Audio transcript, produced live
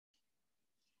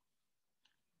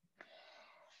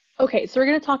Okay, so we're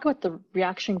going to talk about the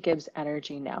reaction Gibbs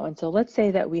energy now. And so let's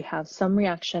say that we have some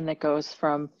reaction that goes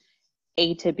from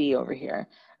A to B over here.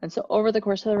 And so over the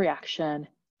course of the reaction,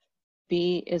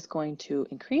 B is going to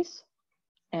increase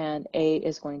and A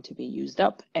is going to be used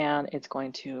up and it's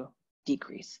going to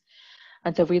decrease.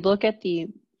 And so if we look at the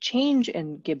change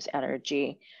in Gibbs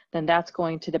energy, then that's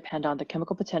going to depend on the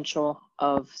chemical potential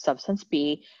of substance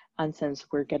B. And since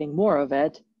we're getting more of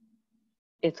it,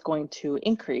 it's going to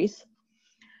increase.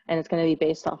 And it's going to be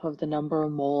based off of the number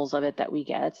of moles of it that we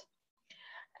get.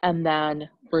 And then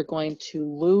we're going to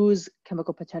lose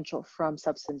chemical potential from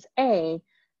substance A,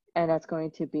 and that's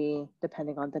going to be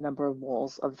depending on the number of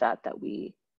moles of that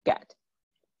we get,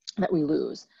 that we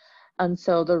lose. And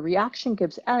so the reaction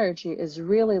Gibbs energy is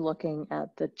really looking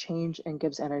at the change in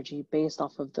Gibbs energy based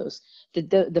off of those,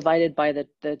 divided by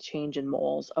the change in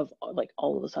moles of like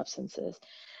all of the substances.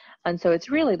 And so it's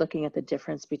really looking at the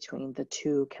difference between the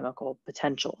two chemical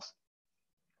potentials.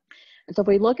 And so if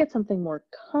we look at something more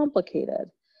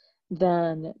complicated,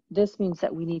 then this means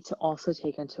that we need to also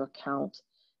take into account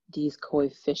these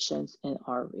coefficients in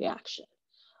our reaction.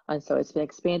 And so it's been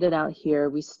expanded out here.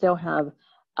 We still have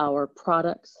our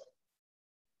products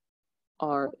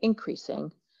are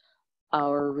increasing.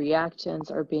 Our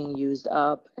reactants are being used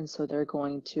up, and so they're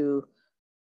going to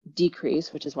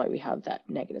decrease, which is why we have that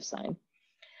negative sign.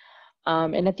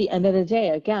 And at the end of the day,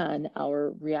 again,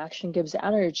 our reaction Gibbs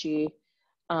energy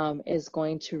is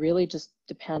going to really just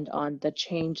depend on the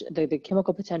change, the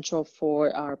chemical potential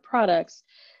for our products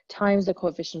times the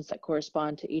coefficients that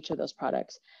correspond to each of those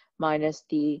products minus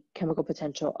the chemical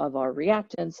potential of our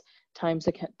reactants times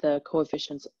the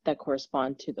coefficients that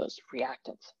correspond to those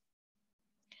reactants.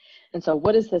 And so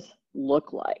what does this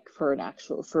look like for an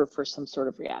actual, for some sort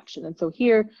of reaction? And so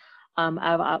here,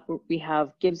 we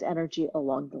have Gibbs energy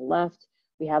along the left,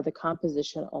 we have the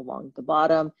composition along the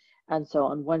bottom, and so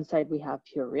on one side we have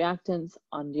pure reactants,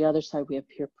 on the other side we have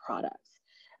pure products.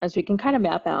 And so we can kind of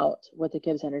map out what the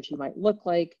Gibbs energy might look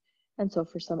like. And so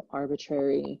for some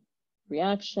arbitrary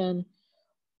reaction,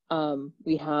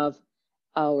 we have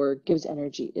our Gibbs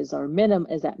energy is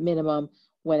at minimum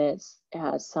when it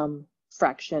has some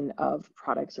fraction of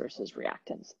products versus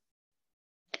reactants.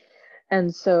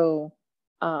 And so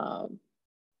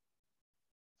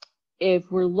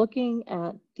if we're looking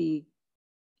at the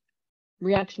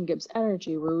reaction Gibbs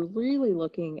energy, we're really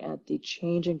looking at the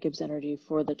change in Gibbs energy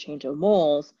for the change of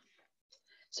moles.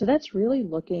 So that's really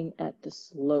looking at the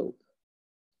slope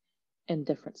in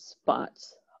different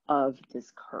spots of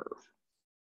this curve.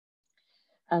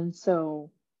 And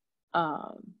so,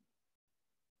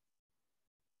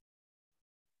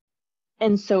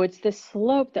 it's this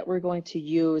slope that we're going to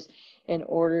use in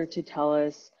order to tell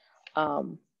us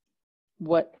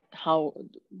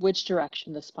which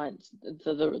direction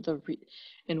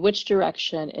in which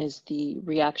direction is the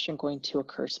reaction going to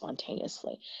occur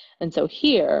spontaneously. And so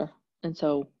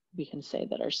we can say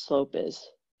that our slope is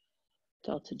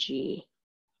delta G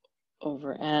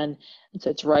over N. And so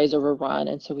it's rise over run.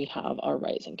 And so we have our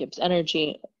rise in Gibbs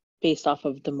energy based off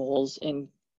of the moles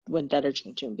that are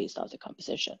changing based off the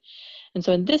composition. And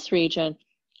so in this region,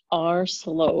 our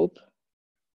slope,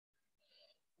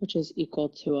 which is equal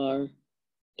to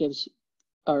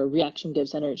our reaction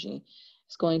Gibbs energy,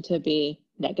 is going to be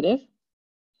negative.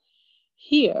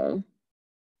 Here,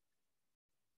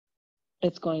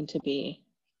 it's going to be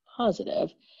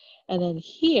positive. And then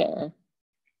here,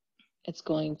 it's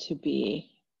going to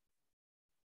be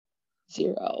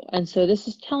 0. And so this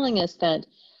is telling us that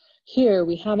here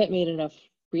we haven't made enough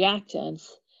reactants,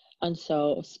 and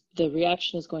so the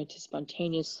reaction is going to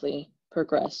spontaneously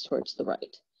progress towards the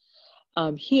right.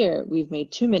 Here, we've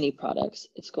made too many products.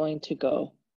 It's going to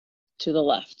go to the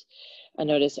left. And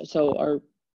notice, so our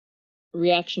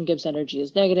reaction Gibbs energy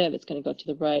is negative. It's going to go to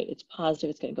the right. It's positive.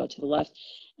 It's going to go to the left.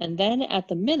 And then at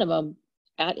the minimum,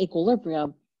 at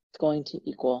equilibrium, it's going to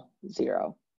equal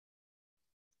 0.